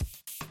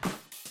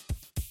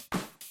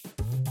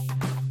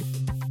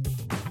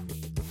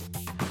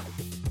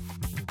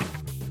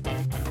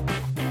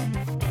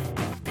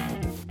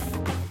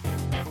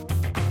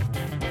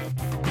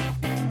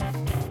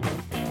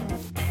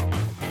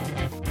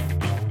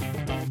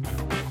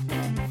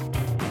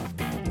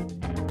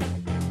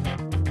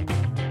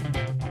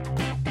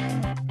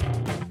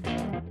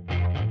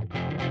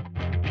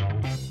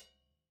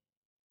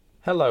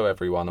Hello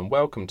everyone and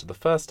welcome to the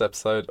first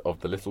episode of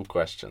The Little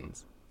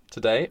Questions.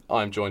 Today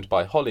I'm joined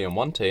by Holly on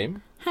one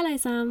team. Hello,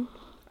 Sam.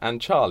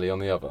 And Charlie on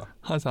the other.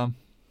 Hi, Sam.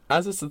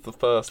 As this is the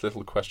first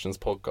Little Questions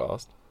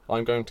podcast,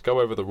 I'm going to go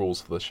over the rules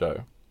for the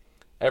show.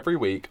 Every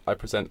week I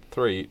present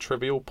 3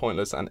 trivial,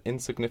 pointless and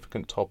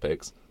insignificant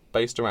topics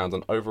based around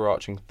an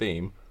overarching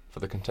theme for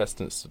the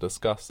contestants to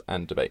discuss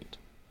and debate.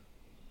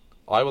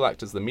 I will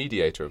act as the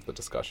mediator of the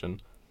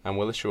discussion and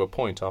will issue a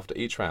point after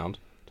each round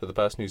to the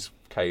person whose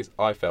case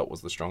I felt was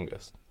the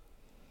strongest.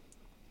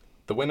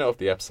 The winner of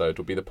the episode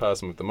will be the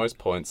person with the most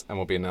points and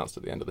will be announced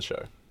at the end of the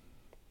show.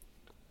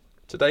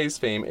 Today's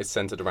theme is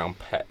centred around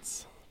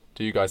pets.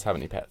 Do you guys have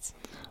any pets?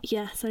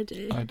 Yes, I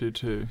do. I do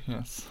too,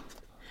 yes.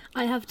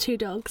 I have 2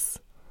 dogs.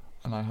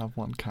 And I have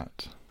 1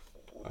 cat.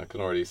 I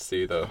can already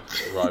see the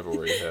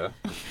rivalry here.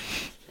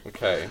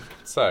 Okay,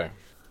 so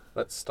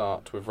let's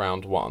start with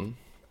round 1.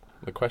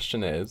 The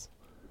question is,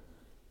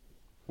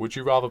 would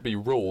you rather be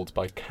ruled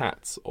by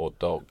cats or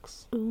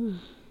dogs? Ooh.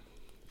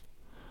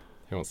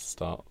 Who wants to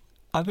start?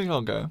 I think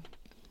I'll go.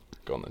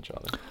 Go on then,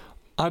 Charlie.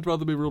 I'd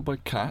rather be ruled by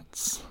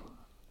cats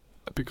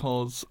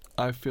because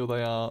I feel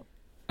they are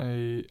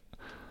a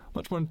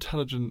much more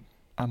intelligent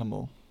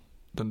animal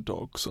than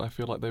dogs. I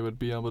feel like they would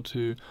be able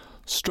to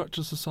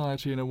structure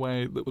society in a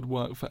way that would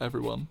work for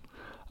everyone,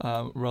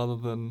 rather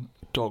than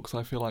dogs.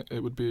 I feel like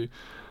it would be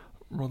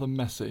rather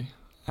messy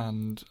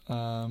and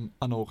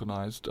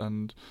unorganised,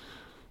 and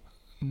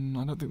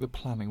I don't think the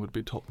planning would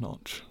be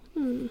top-notch.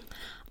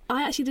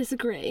 I actually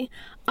disagree.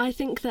 I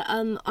think that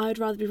I'd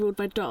rather be ruled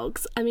by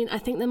dogs. I mean, I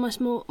think they're much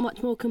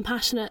more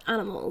compassionate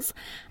animals,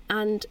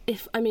 and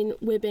if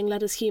we're being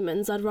led as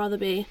humans, I'd rather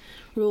be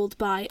ruled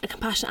by a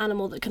compassionate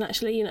animal that can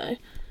actually,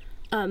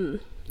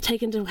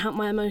 take into account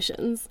my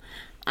emotions.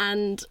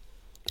 And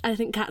I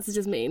think cats are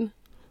just mean.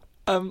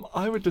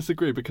 I would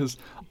disagree because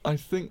I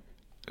think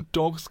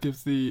dogs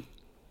give the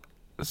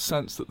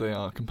sense that they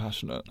are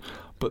compassionate,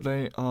 but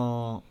they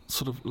are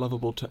sort of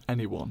lovable to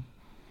anyone.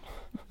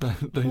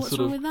 What's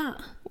wrong with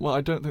that? Well, I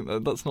don't think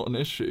that's not an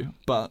issue,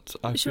 but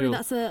I Surely feel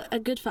that's a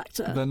good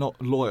factor. they're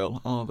not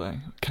loyal, are they?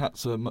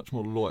 Cats are much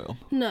more loyal.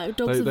 No,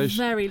 dogs are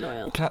very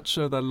loyal. Cats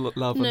show their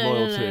love and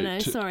loyalty. No,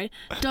 sorry.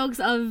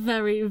 Dogs are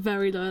very,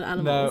 very loyal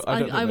animals. No,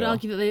 I would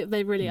argue that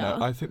they really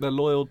are. I think they're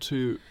loyal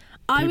to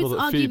I people would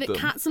that argue feed that them.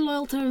 cats are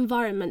loyal to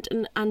environment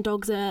and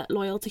dogs are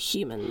loyal to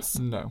humans.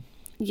 No.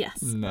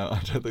 Yes. No,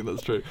 I don't think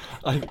that's true.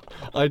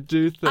 I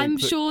do think I'm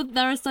sure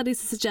there are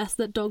studies to suggest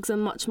that dogs are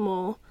much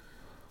more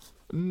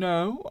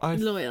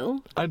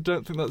loyal. I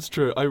don't think that's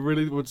true. I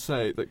really would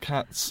say that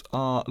cats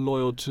are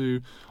loyal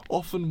to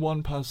often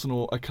one person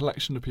or a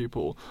collection of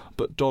people,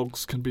 but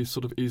dogs can be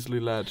sort of easily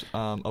led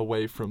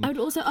away from. I would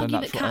also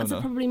argue that cats owner.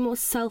 are probably more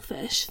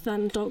selfish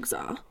than dogs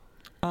are.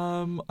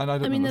 And I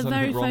don't think they're there's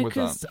very anything wrong with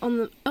focused that. on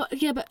the.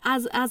 Yeah, but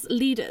as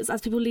leaders,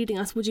 as people leading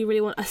us, would you really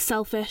want a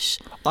selfish?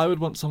 I would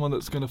want someone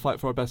that's going to fight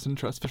for our best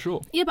interests, for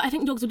sure. Yeah, but I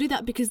think dogs will do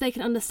that because they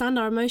can understand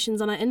our emotions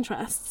and our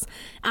interests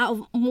out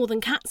of more than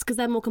cats, because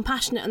they're more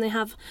compassionate and they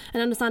have an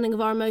understanding of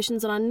our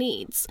emotions and our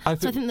needs. So I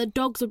think that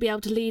dogs would be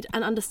able to lead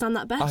and understand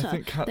that better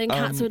than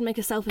cats who would make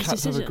a selfish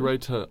decision. Cats have a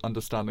greater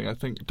understanding. I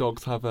think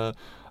dogs have a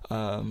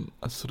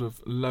sort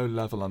of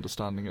low-level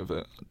understanding of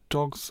it.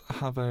 Dogs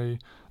have a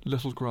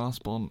little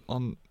grasp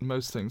on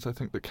most things. I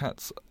think that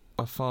cats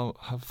have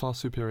far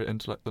superior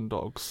intellect than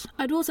dogs.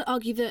 I'd also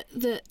argue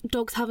that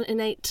dogs have an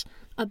innate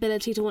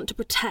ability to want to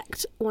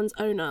protect one's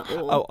owner.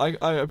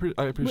 I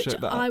appreciate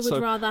that. I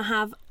would rather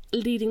have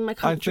leading my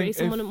country,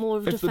 someone more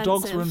of a defensive. If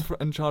the dogs were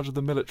in charge of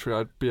the military,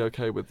 I'd be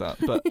okay with that.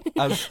 But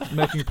as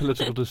making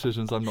political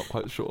decisions, I'm not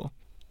quite sure.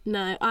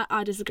 No,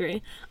 I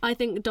disagree. I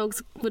think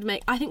dogs would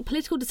I think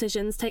political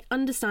decisions take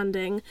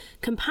understanding,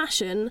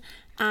 compassion,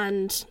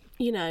 and,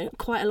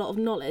 quite a lot of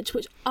knowledge,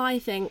 which I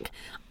think,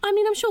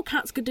 I'm sure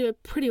cats could do a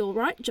pretty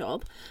alright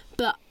job,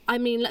 but,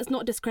 let's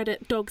not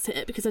discredit dogs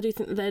here, because I do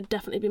think that they'd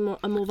definitely be more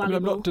valuable.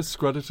 I'm not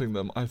discrediting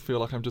them. I feel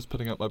like I'm just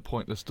putting up my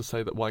point as to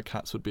say that why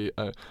cats would be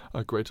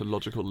a greater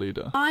logical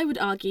leader. I would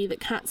argue that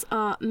cats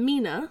are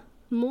meaner,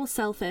 more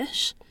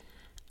selfish,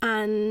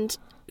 and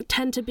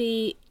tend to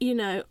be,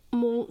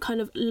 more kind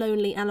of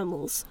lonely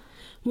animals,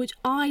 which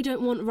I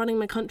don't want running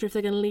my country if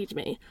they're going to lead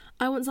me.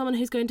 I want someone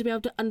who's going to be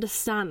able to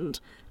understand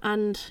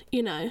and,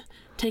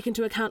 take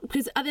into account,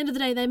 because at the end of the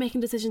day, they're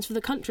making decisions for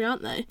the country,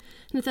 aren't they?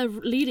 And if they're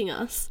leading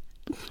us...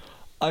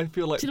 I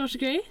feel like... Do you not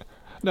agree?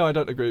 No, I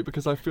don't agree,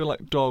 because I feel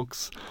like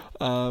dogs,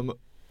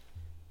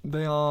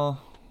 they're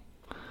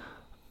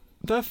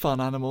fun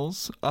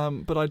animals,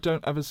 but I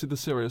don't ever see the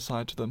serious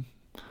side to them.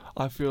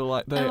 I feel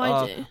like they wouldn't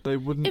appreciate the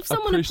result. If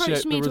someone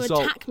approached me to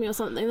attack me or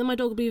something, then my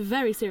dog would be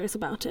very serious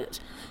about it.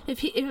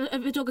 If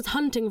a dog is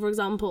hunting, for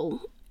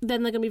example,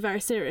 then they're going to be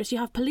very serious. You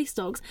have police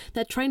dogs;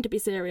 they're trained to be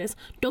serious.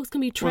 Dogs can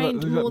be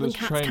trained more than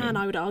cats can,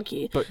 I would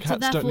argue. But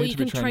cats don't need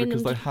to be trained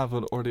because they have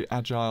an already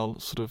agile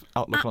sort of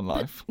outlook on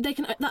life. They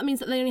can. That means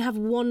that they only have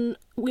one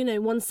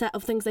set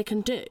of things they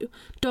can do.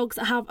 Dogs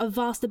have a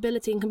vast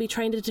ability and can be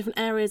trained in different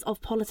areas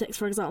of politics,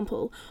 for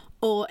example,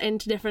 or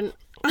into different.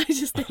 I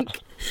just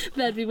think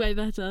they'd be way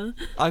better.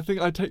 I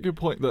think I take your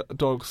point that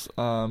dogs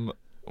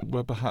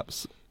were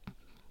perhaps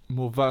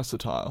more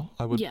versatile,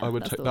 I would Yeah,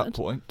 that's take the that word.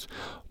 point.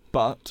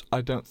 But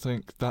I don't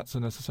think that's a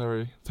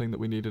necessary thing that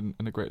we need in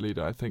a great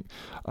leader. I think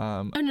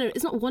Oh no,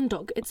 it's not one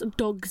dog, it's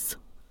dogs.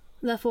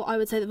 Therefore, I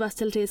would say that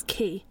versatility is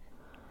key.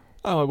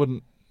 I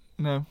wouldn't.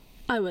 No.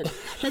 I would.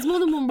 There's more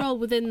than one role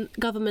within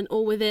government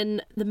or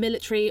within the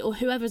military or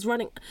whoever's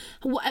running,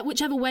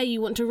 whichever way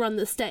you want to run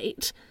the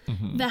state,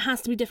 there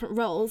has to be different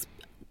roles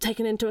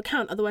taken into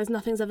account. Otherwise,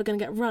 nothing's ever going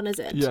to get run, is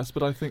it? Yes,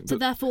 but I think So that.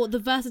 therefore, the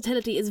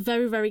versatility is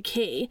very, very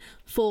key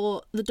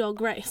for the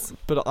dog race,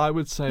 But I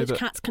would say which that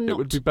cats it cannot.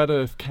 would be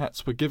better if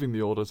cats were giving the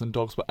orders and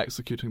dogs were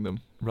executing them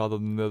rather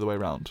than the other way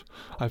around.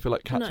 I feel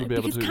like cats no, would be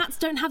able because to. cats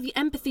don't have the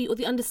empathy or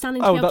the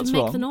understanding to Oh, be able that's to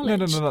make wrong. the knowledge.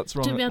 No, that's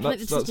wrong. To be able to make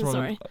the That's decision, wrong.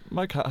 sorry.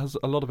 My cat has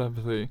a lot of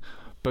empathy,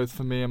 both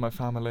for me and my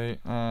family.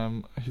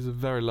 He's a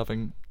very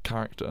loving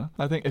character.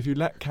 I think if you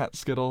let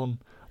cats get on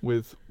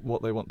with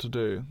what they want to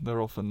do, they're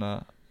often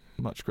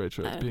much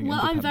greater at being Well,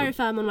 I'm independent. very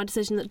firm on my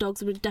decision that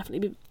dogs would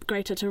definitely be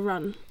greater to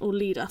run or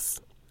lead us.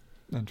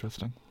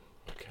 Interesting.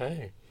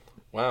 Okay.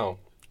 Wow.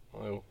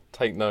 I'll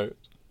take note,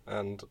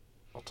 and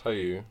I'll tell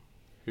you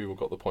who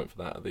got the point for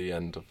that at the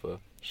end of the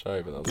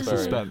show. But that's The very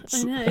suspense.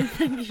 I know.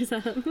 Thank you,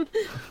 Sam.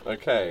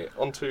 Okay.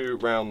 On to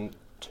round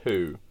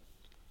 2.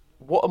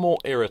 What are more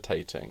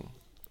irritating,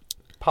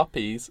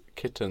 puppies,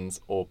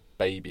 kittens, or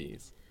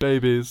babies?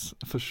 Babies,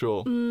 for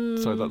sure.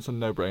 Mm. So that's a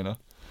no-brainer.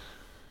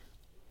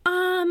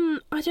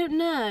 I don't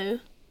know.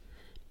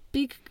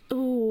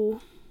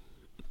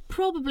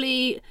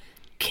 Probably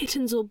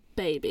kittens or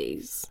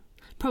babies.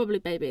 Probably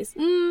babies.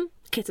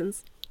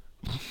 Kittens.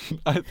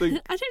 I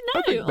think. I don't I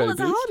know. think That's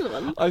a babies. hard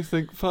one. I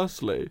think,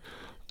 firstly,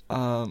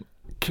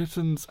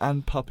 kittens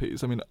and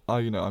puppies. I mean,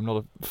 I'm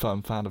not a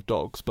firm fan of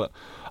dogs, but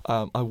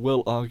I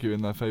will argue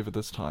in their favour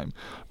this time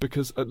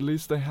because at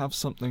least they have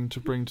something to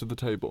bring to the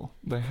table.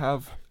 They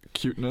have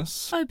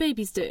cuteness. Oh,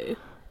 babies do.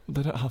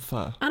 They don't have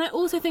fur. And I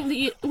also think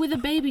that with a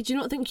baby, do you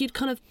not think you'd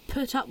kind of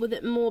put up with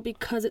it more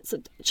because it's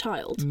a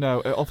child? No,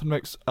 it often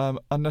makes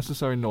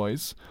unnecessary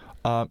noise.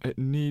 It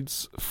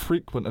needs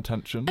frequent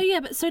attention. Oh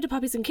yeah, but so do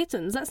puppies and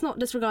kittens. Let's not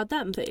disregard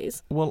them,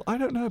 please. Well, I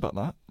don't know about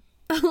that.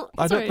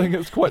 I Sorry. don't think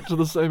it's quite to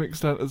the same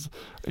extent as,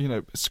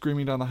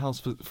 screaming down the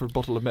house for a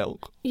bottle of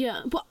milk.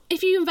 Yeah, but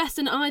if you invest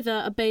in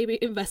either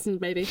invest in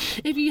baby.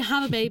 If you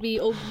have a baby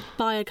or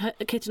buy a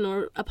kitten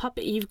or a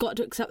puppy, you've got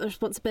to accept the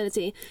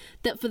responsibility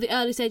that for the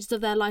early stages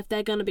of their life,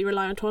 they're going to be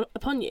reliant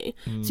upon you.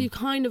 So you've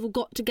kind of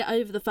got to get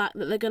over the fact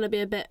that they're going to be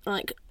a bit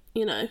like,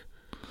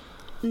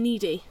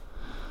 needy,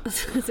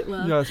 as it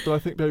were. Yes, but I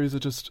think babies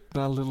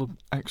they're a little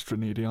extra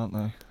needy, aren't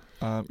they?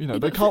 Yeah, they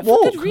but can't for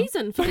walk. good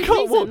reason. For They good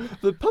can't reason. walk.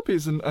 The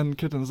puppies and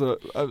kittens are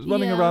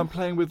running Yeah. around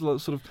playing with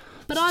sort of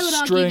But I would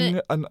argue string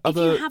that and if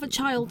other you have a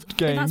child,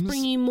 games. that's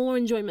bringing you more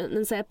enjoyment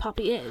than say a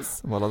puppy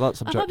is. Well,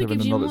 that's A puppy objective in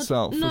gives and you of more.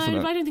 itself, No, isn't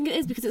but I it? don't think it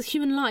is because it's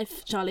human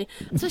life, Charlie.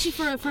 Especially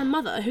for a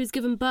mother who's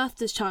given birth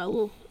to this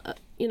child.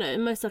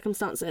 In most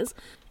circumstances,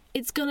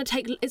 it's gonna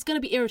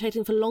be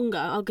irritating for longer.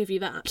 I'll give you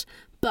that,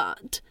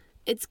 but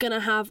it's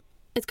gonna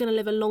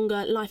live a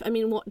longer life. I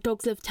mean, what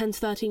dogs live 10 to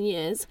 13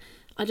 years.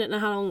 I don't know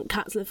how long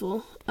cats live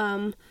for.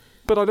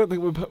 But I don't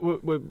think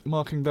we're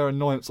marking their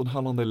annoyance on how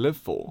long they live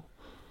for.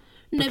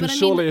 No, Because but I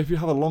surely, mean, if you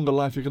have a longer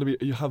life,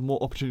 you have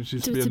more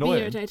opportunities to be to be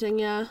annoying. irritating,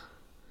 yeah.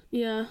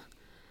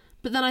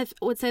 But then I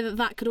would say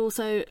that could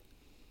also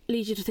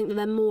lead you to think that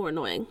they're more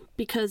annoying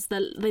because they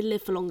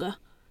live for longer.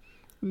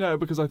 No,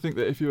 because I think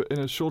that if you're in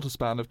a shorter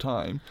span of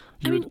time,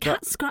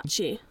 Cats scratch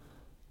you.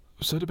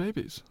 so do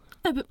babies.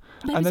 No, but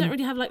babies don't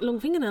really have like long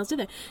fingernails, do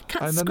they?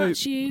 Cats And then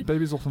scratch you,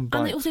 babies often bite.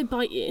 and they also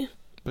bite you.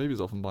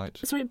 Babies often bite.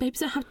 Sorry, babies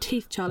don't have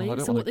teeth, Charlie. Well, I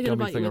don't so want what a they're going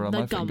to gummy bite you thing with? around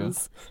Their my finger.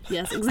 gums.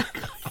 Yes,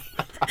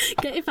 exactly.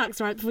 Get your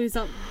facts right before you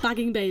start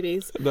bagging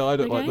babies. No, I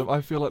don't like Okay. them.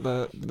 I feel like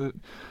they're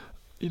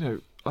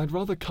I'd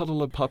rather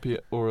cuddle a puppy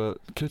or a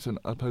kitten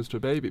opposed to a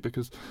baby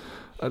because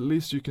at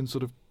least you can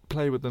sort of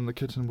play with them. The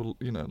kitten will,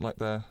 like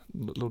their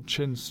little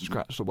chin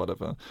scratched or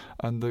whatever,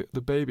 and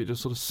the baby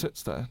just sort of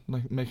sits there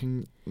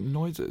making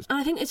noises. And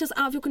I think it's just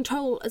out of your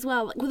control as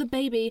well. Like with a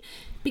baby,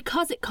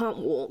 because it can't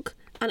walk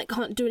and it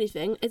can't do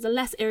anything, it's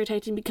less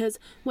irritating because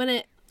when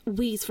it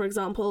wheeze, for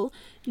example,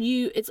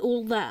 it's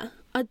all there.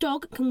 A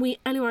dog can wee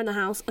anywhere in the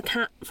house, a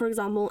cat, for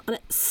example, and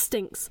it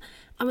stinks.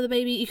 And with a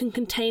baby, you can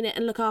contain it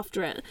and look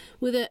after it.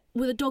 With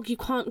a dog, you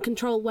can't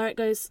control where it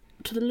goes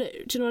to the loo.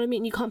 Do you know what I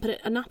mean? You can't put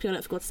a nappy on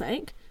it, for God's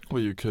sake.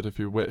 Well, you could if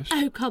you wish.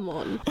 Oh, come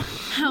on.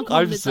 How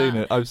common I've is seen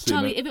that? it. I've seen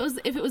Charlie, it.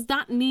 if it was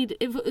that, do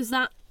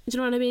you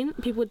know what I mean?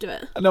 People would do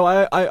it. No,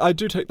 I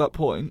do take that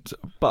point,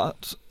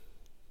 but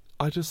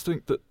I just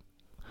think that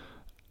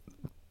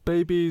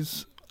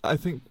I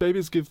think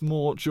babies give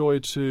more joy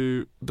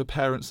to the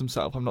parents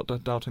themselves. I'm not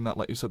doubting that.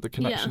 Like you said, the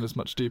connection Yeah. is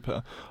much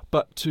deeper.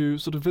 But to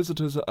sort of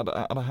visitors at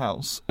a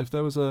house, if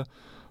there was a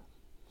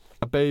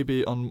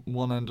baby on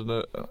one end and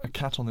a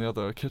cat on the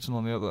other, a kitten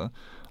on the other,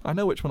 I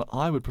know which one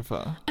I would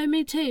prefer. Oh,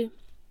 me too.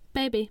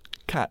 Baby.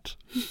 Cat.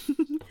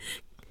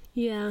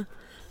 Yeah.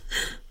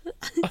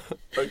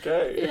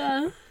 Okay.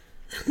 Yeah.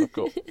 I've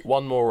got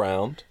one more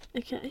round.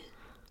 Okay.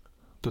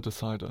 The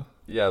decider.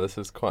 Yeah, this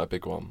is quite a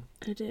big one.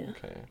 Oh dear.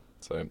 Okay.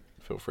 So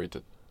feel free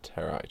to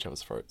tear out each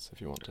other's throats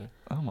if you want to.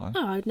 Oh my.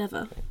 Oh, I would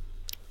never.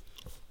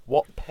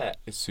 What pet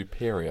is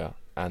superior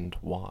and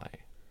why?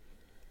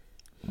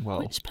 Well,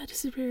 Which pet is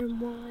superior and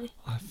why?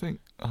 I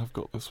think I've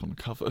got this one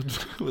covered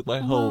with my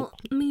whole.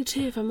 Well, me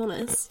too, if I'm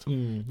honest. I let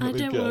me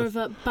don't want to guess.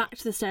 revert back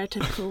to the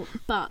stereotypical,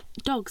 but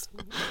dogs.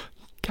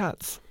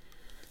 Cats.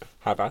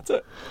 Have at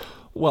it.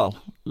 Well,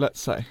 let's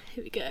say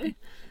Here we go.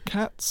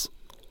 cats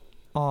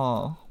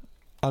are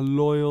a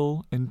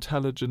loyal,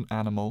 intelligent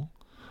animal.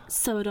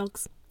 So are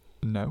dogs.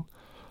 No,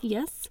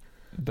 Yes.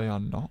 they are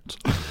not.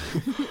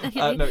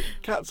 Okay. No,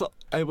 cats are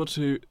able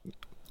to.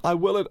 I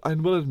will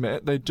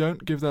admit they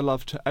don't give their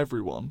love to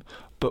everyone,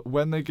 but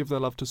when they give their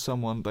love to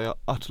someone, they are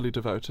utterly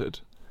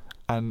devoted,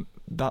 and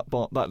that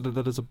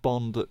is a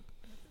bond that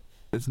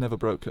is never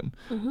broken.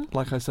 Mm-hmm.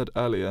 Like I said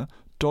earlier,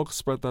 dogs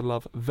spread their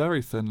love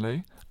very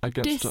thinly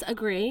against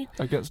Disagree.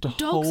 a Dogs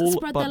whole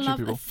spread their bunch love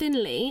of people.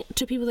 thinly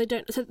to people they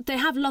don't. So they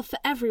have love for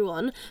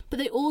everyone, but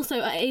they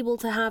also are able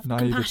to have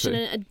Naivety. compassion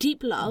and a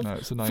deep love No,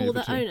 it's a for naivety.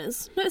 their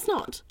owners. No, it's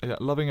not. Yeah,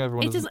 loving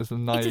everyone It is a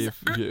naive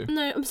view.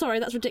 No, I'm sorry,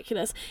 that's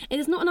ridiculous.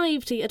 It is not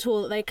naivety at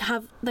all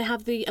that they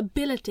have the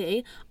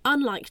ability,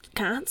 unlike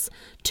cats,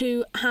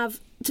 to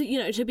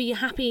be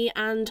happy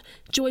and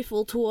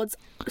joyful towards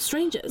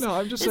strangers. No,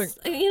 I'm just saying.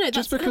 That's,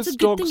 just that's because a good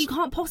thing. dogs- You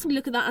can't possibly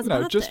look at that as a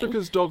No, bad just thing.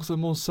 because dogs are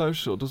more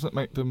social doesn't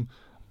make them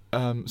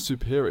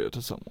superior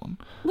to someone.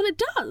 Well,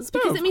 it does No,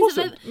 because of it means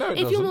course that no, it if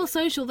you're doesn't. more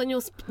social, then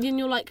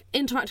you're like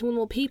interacting with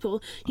more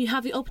people. You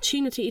have the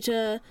opportunity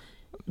to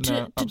No,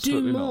 do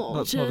absolutely more.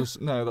 not.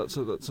 That's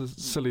that's a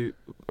silly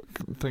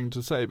thing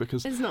to say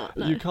because It's not.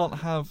 No. you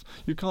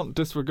can't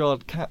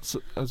disregard cats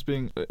as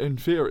being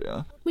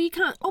inferior. Well, you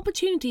can't.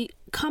 Opportunity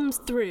comes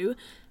through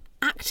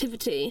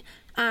activity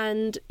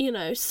and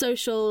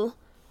social.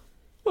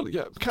 Well,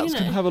 yeah, cats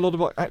can know. have a lot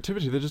of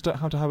activity. They just don't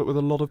have to have it with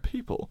a lot of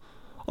people.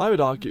 I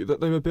would argue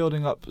that they were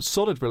building up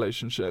solid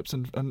relationships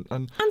and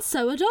And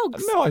so are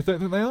dogs. no, I don't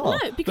think they are. No,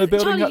 because, they're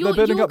building Charlie, up. They're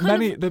building you're up kind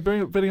many. of- They're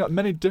building up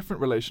many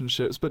different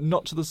relationships, but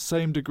not to the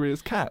same degree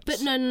as cats.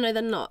 But no,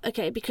 they're not.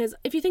 Okay, because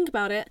if you think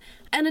about it,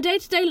 in a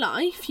day-to-day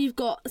life, you've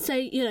got,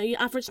 say, your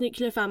average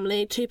nuclear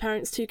family, 2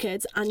 parents, 2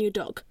 kids, and your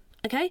dog.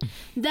 Okay?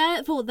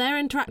 Therefore, they're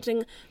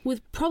interacting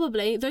with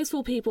probably those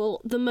 4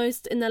 people the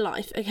most in their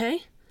life,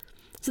 okay?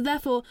 So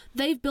therefore,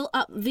 they've built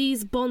up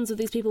these bonds with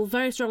these people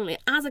very strongly,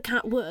 as a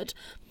cat would,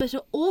 but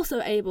are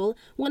also able,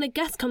 when a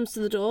guest comes to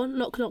the door,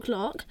 knock, knock,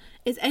 knock,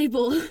 is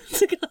able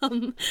to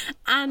come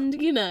and,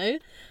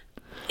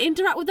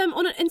 interact with them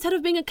instead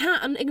of being a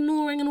cat and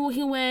ignoring and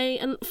walking away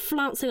and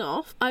flouncing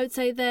off. I would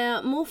say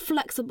they're more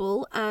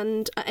flexible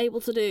and are able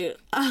to do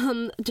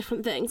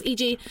different things.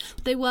 E.g.,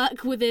 they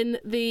work within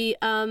the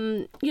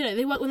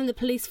they work within the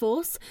police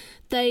force.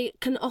 They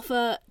can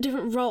offer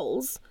different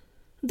roles.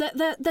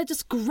 They're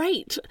just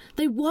great.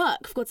 They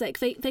work, for God's sake.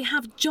 They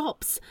have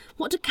jobs.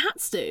 What do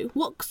cats do?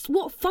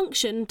 What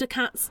function do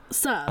cats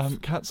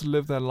serve? Cats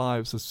live their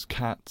lives as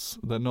cats.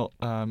 They're not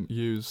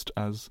used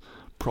as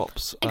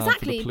props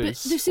Exactly, for the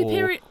police.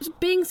 but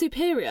being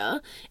superior,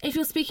 if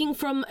you're speaking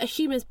from a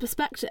human's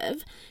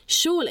perspective,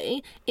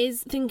 surely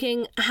is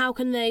thinking, how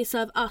can they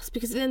serve us?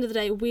 Because at the end of the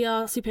day, we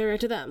are superior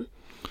to them.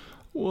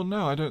 Well,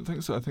 no, I don't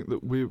think so. I think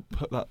that we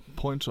put that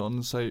point on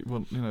and say,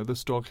 well,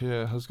 this dog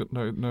here has got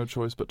no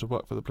choice but to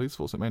work for the police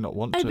force. It may not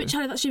want Oh, to. but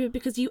Charlie, that's stupid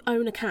because you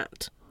own a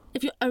cat.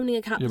 If you're owning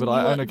a cat, Yeah, then but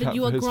I own a cat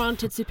you for are his-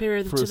 granted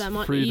superior for to his them,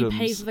 aren't you? You pay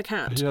freedoms. for the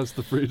cat. He has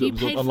the freedom. You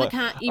paid for the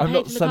cat. You I'm paid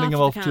not to look sending him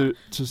off after the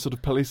to sort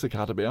of police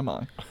academy, am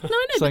I? No,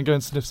 Saying go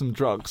and sniff some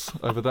drugs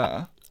over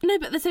there. No,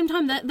 but at the same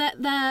time,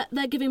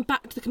 they're giving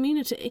back to the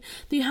community.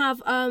 You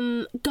have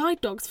guide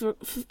dogs,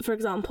 for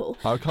example.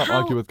 I can't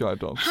argue with guide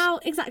dogs.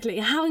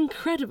 How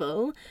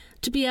incredible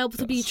to be able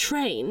to be Yes.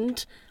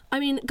 trained.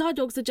 I mean, guide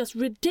dogs are just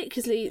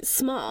ridiculously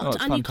smart, Oh, it's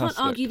and you can't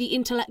fantastic. argue the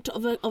intellect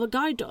of a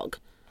guide dog,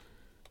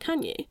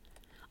 can you?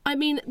 I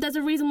mean, there's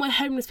a reason why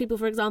homeless people,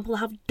 for example,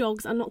 have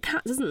dogs and not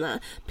cats, isn't there?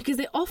 Because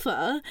they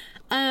offer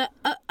a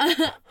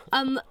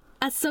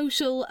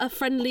social, a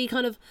friendly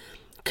kind of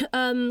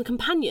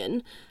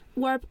companion,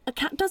 where a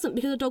cat doesn't,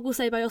 because a dog will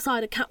stay by your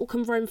side, a cat will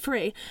come roam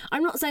free.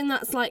 I'm not saying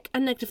that's like a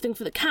negative thing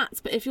for the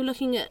cats, but if you're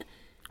looking at...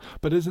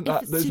 But isn't if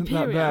that it's isn't that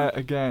superior. there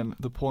again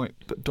the point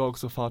that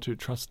dogs are far too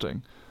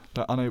trusting?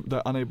 They're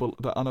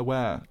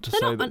unaware to They're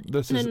say not that un-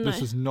 this no, is no, this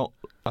no. is not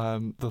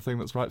the thing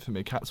that's right for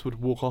me. Cats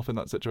would walk off in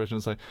that situation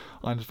and say,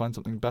 "I need to find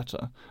something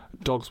better."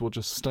 Dogs will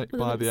just stick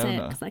Well, by they the won't say it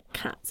owner. 'cause they're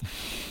cats.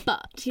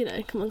 But,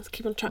 come on,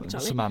 keep on track,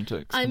 Charlie.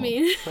 Semantics. I come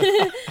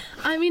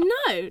on. mean,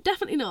 no,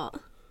 definitely not.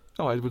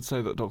 Oh, I would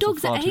say that dogs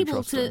Dogs are are far too able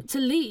trusting. to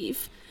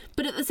leave,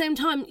 but at the same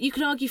time, you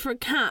could argue for a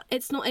cat,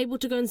 it's not able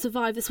to go and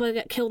survive. This way they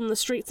get killed on the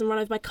streets and run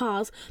over by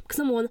cars. Because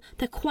number one,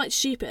 they're quite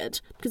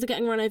stupid because they're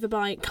getting run over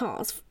by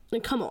cars.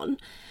 And come on.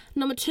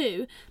 Number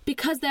two,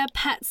 because they're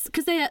pets,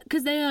 because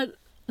they are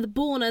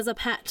born as a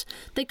pet,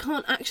 they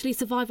can't actually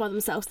survive by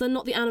themselves. They're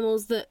not the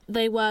animals that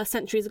they were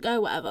centuries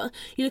ago, whatever.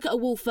 You look at a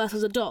wolf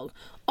versus a dog.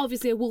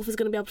 Obviously, a wolf is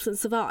going to be able to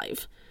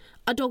survive.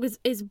 a dog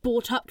is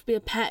brought up to be a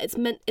pet.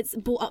 It's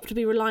brought up to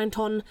be reliant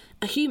on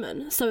a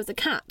human. So is a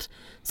cat.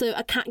 So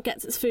a cat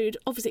gets its food.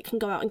 Obviously, it can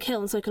go out and kill,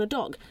 and so can a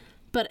dog.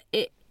 But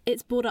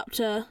it's brought up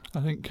to. I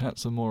think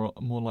cats are more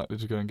likely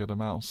to go and get a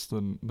mouse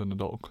than a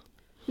dog.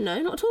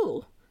 No, not at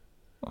all.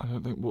 I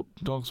don't think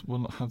dogs will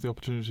not have the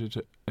opportunity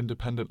to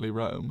independently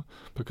roam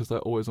because they're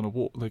always on a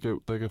walk. They go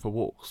for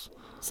walks.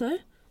 So.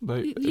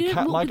 You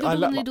don't walk with your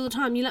dog all the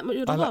time. You let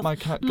your dog off. My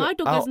cat my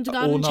dog goes into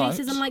garden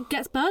chases and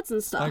gets birds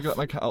and stuff. I let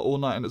my cat out all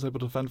night and it's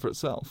able to fend for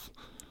itself.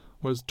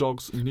 Whereas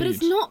dogs need. But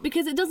it's not,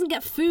 because it doesn't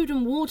get food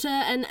and water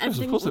and everything. Yes,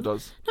 of course it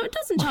does. No, it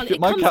doesn't, Charlie.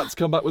 My cat's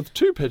come back with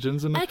 2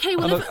 pigeons and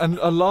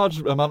a large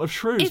amount of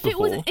shrews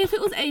before. If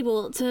it was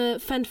able to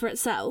fend for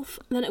itself,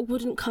 then it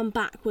wouldn't come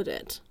back, would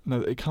it?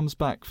 No, it comes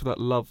back for that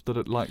love that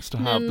it likes to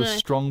have, the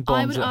strong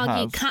bonds it has. I would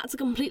argue cats are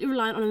completely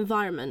reliant on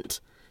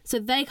environment. So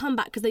they come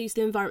back because they're used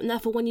to the environment. And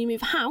therefore, when you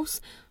move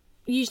house,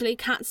 usually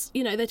cats,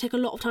 they take a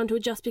lot of time to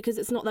adjust because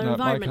it's not their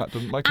environment. My cat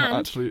doesn't. My cat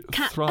actually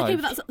thrives. Okay,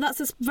 but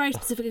that's a very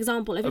specific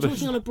example. If you're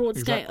talking on a broad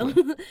scale.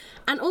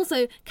 And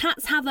also,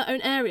 cats have their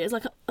own areas.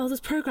 Like, there was this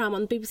programme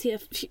on BBC a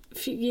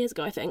few years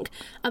ago, I think,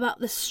 about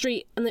the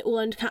street, and they all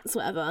owned cats or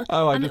whatever.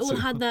 And they all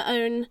had their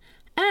own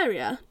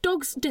area.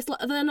 Dogs,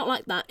 they're not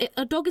like that.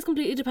 A dog is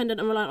completely dependent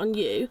and reliant on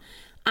you.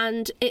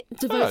 And it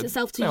devotes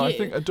itself to you. I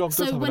think a dog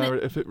does have an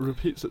area. If it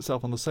repeats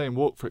itself on the same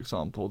walk, for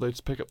example, they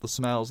just pick up the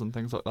smells and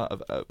things like that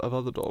of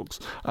other dogs,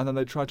 and then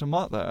they try to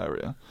mark their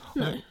area.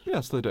 No.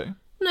 Yes, they do.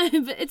 No,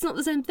 but it's not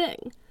the same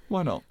thing.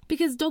 Why not?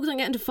 Because dogs don't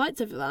get into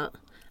fights over that.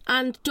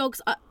 And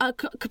dogs are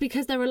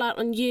because they're reliant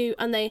on you,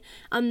 and they're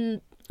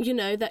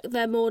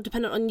more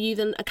dependent on you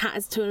than a cat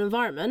is to an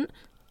environment.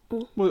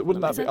 Well, wouldn't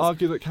that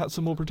argue that cats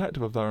are more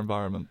protective of their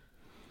environment?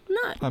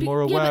 No. And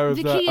more aware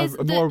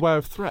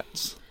of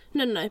threats?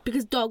 No,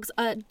 because dogs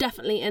are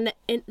definitely,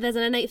 there's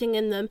an innate thing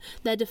in them.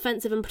 They're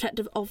defensive and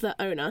protective of their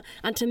owner.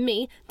 And to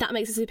me, that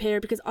makes it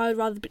superior, because I would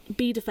rather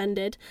be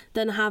defended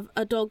than have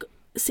a dog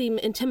seem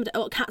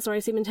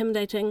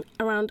intimidating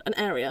around an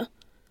area.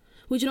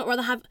 Would you not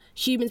rather have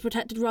humans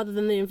protected rather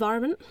than the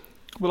environment?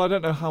 Well, I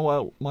don't know how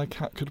well my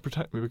cat could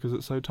protect me because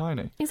it's so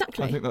tiny.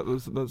 Exactly. I think that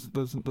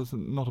there's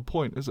not a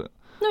point, is it?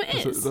 No,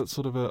 it is. That's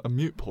sort of a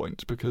mute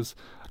point, because...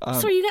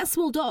 Sorry, you get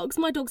small dogs.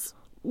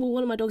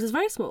 One of my dogs is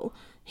very small.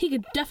 He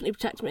could definitely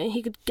protect me.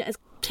 He could get his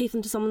teeth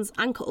into someone's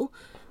ankle.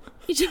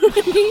 You know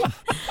what I mean?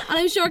 And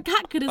I'm sure a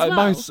cat could as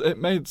well. It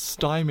may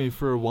stymie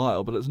for a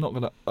while, but it's not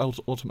going to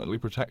ultimately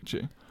protect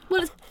you.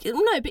 Well,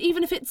 no, but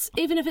even if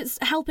it's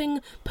helping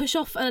push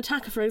off an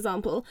attacker, for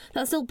example,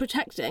 that's still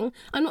protecting.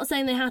 I'm not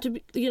saying they have to,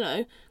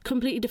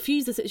 completely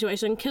defuse the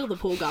situation and kill the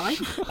poor guy,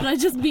 but I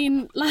just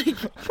mean,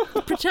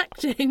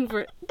 protecting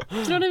for it. Do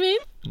you know what I mean?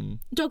 Mm.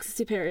 Dogs are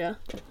superior.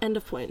 End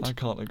of point. I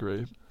can't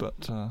agree, but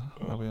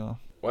there we are.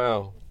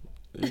 Wow.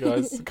 You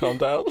guys calm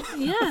down?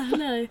 Yeah,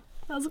 no.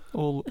 That was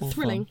all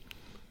thrilling. Fun.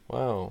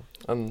 Wow.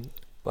 And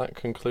that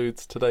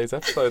concludes today's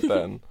episode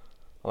then.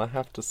 And I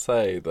have to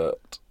say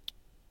that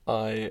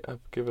I have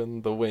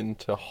given the win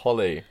to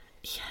Holly.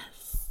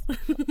 Yes.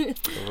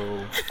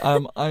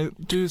 I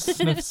do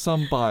sniff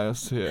some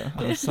bias here.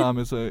 Sam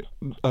is a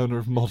owner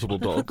of multiple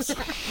dogs.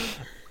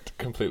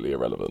 Completely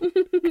irrelevant.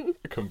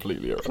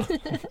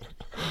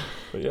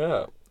 But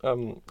yeah,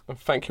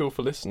 thank you all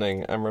for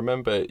listening, and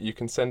remember, you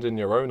can send in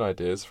your own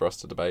ideas for us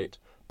to debate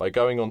by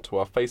going onto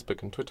our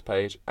Facebook and Twitter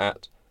page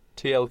at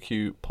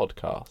TLQ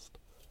Podcast.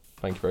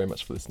 Thank you very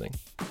much for listening.